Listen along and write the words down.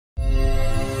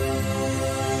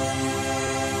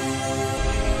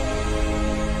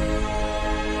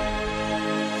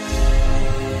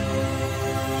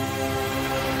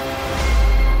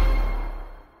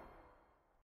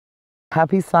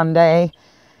Happy Sunday,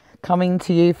 coming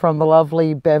to you from the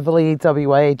lovely Beverley,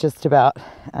 WA, just about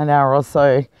an hour or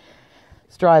so's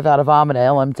drive out of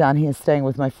Armidale. I'm down here staying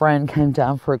with my friend, came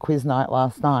down for a quiz night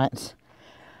last night.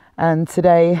 And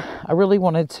today I really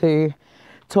wanted to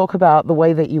talk about the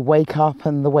way that you wake up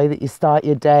and the way that you start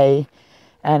your day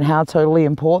and how totally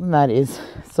important that is.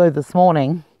 So this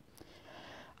morning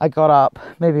I got up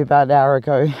maybe about an hour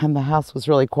ago and the house was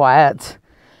really quiet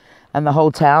and the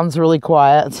whole town's really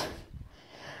quiet.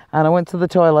 And I went to the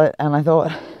toilet and I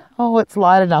thought, oh, it's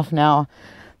light enough now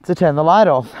to turn the light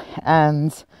off.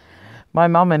 And my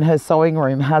mum in her sewing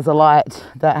room has a light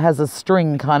that has a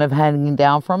string kind of hanging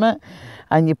down from it.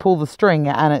 And you pull the string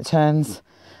and it turns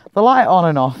the light on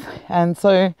and off. And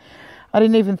so I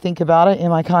didn't even think about it in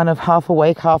my kind of half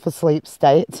awake, half asleep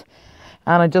state.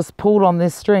 And I just pulled on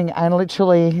this string and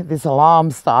literally this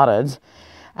alarm started.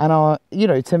 And,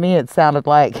 to me, it sounded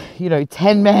like,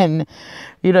 10 men,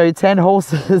 10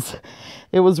 horses.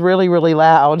 It was really, really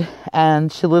loud.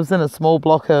 And she lives in a small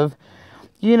block of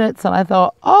units. And I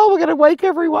thought, oh, we're going to wake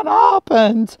everyone up.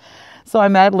 And so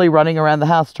I'm madly running around the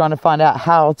house trying to find out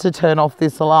how to turn off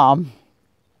this alarm.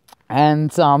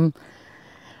 And,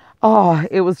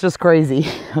 it was just crazy.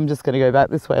 I'm just going to go back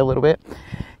this way a little bit.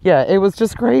 Yeah, it was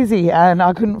just crazy. And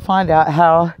I couldn't find out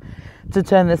how to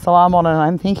turn this alarm on, and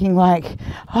I'm thinking like,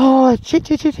 oh,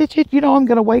 shit, I'm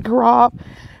going to wake her up.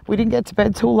 We didn't get to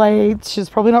bed till late. She's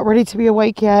probably not ready to be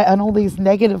awake yet. And all these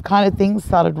negative kind of things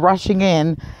started rushing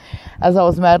in as I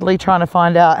was madly trying to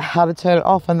find out how to turn it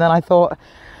off. And then I thought,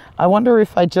 I wonder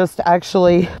if I just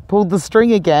actually pulled the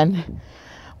string again,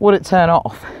 would it turn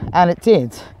off? And it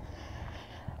did.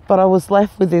 But I was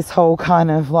left with this whole kind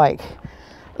of like,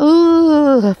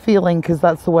 feeling, because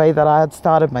that's the way that I had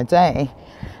started my day.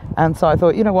 And so I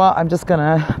thought, you know what, I'm just going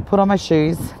to put on my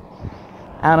shoes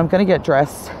and I'm going to get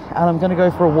dressed and I'm going to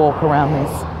go for a walk around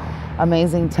this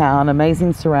amazing town,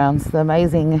 amazing surrounds. The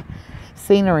amazing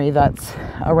scenery that's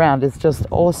around is just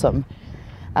awesome.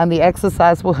 And the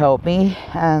exercise will help me.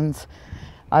 And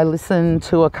I listened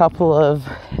to a couple of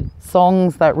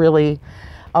songs that really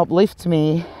uplift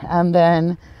me. And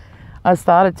then I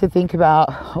started to think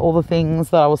about all the things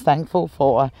that I was thankful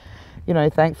for.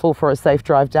 Thankful for a safe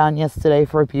drive down yesterday,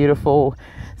 for a beautiful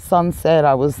sunset.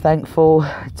 I was thankful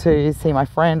to see my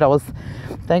friend. I was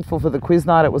thankful for the quiz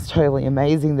night. It was totally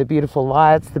amazing. The beautiful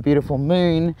lights, the beautiful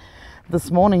moon. This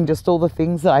morning, just all the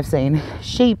things that I've seen.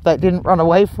 Sheep that didn't run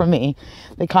away from me.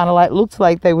 They kind of looked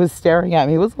like they were staring at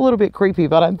me. It was a little bit creepy,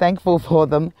 but I'm thankful for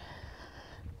them.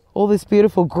 All this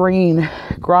beautiful green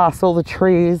grass, all the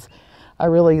trees. I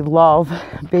really love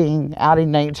being out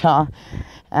in nature.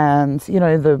 And,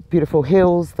 the beautiful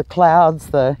hills, the clouds,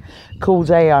 the cool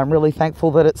day. I'm really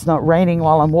thankful that it's not raining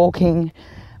while I'm walking.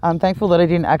 I'm thankful that I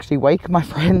didn't actually wake my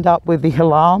friend up with the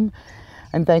alarm.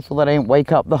 I'm thankful that I didn't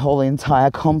wake up the whole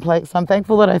entire complex. I'm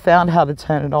thankful that I found how to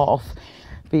turn it off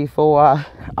before,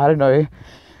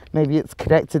 maybe it's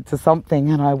connected to something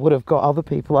and I would have got other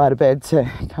people out of bed to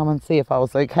come and see if I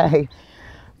was okay.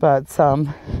 But,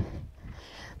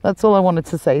 that's all I wanted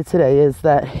to say today, is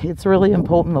that it's really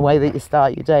important the way that you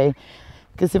start your day.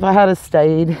 Because if I had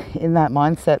stayed in that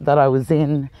mindset that I was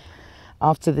in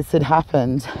after this had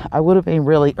happened, I would have been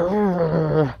really,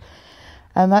 and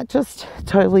that just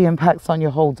totally impacts on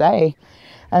your whole day.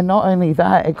 And not only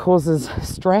that, it causes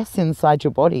stress inside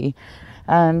your body.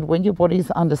 And when your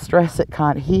body's under stress, it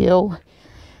can't heal,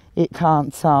 it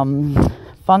can't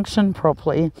function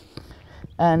properly.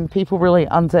 And people really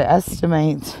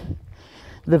underestimate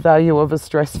the value of a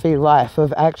stress-free life,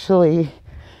 of actually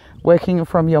working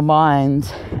from your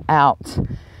mind out,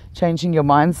 changing your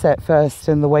mindset first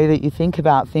and the way that you think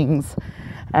about things,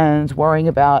 and worrying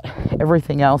about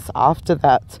everything else after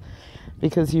that,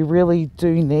 because you really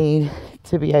do need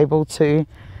to be able to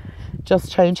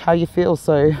just change how you feel.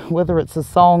 So whether it's a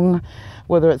song,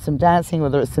 whether it's some dancing,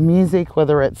 whether it's some music,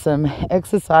 whether it's some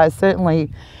exercise,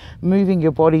 certainly moving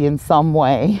your body in some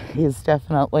way is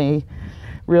definitely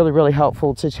really, really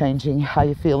helpful to changing how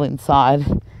you feel inside.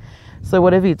 So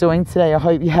whatever you're doing today, I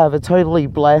hope you have a totally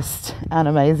blessed and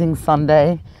amazing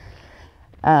Sunday,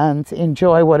 and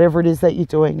enjoy whatever it is that you're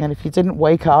doing. And if you didn't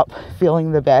wake up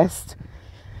feeling the best,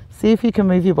 see if you can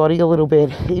move your body a little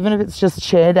bit, even if it's just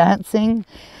chair dancing.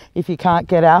 If you can't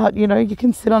get out, you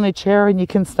can sit on a chair and you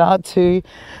can start to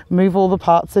move all the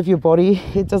parts of your body.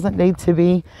 It doesn't need to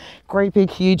be great big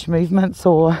huge movements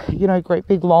or great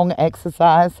big long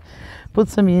exercise. Put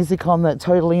some music on that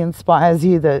totally inspires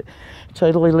you, that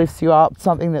totally lifts you up,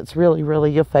 something that's really,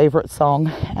 really your favorite song,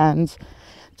 and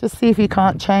just see if you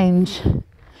can't change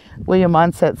where your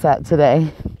mindset's at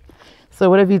today. So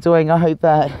whatever you're doing, I hope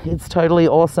that it's totally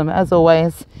awesome. As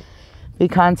always, Be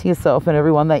kind to yourself and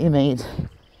everyone that you meet.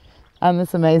 And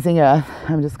this amazing earth.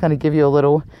 I'm just going to give you a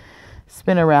little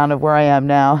spin around of where I am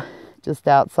now, just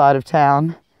outside of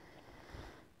town.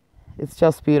 It's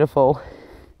just beautiful.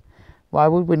 Why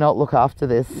would we not look after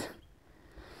this?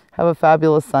 Have a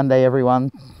fabulous Sunday,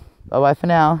 everyone. Bye-bye for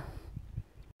now.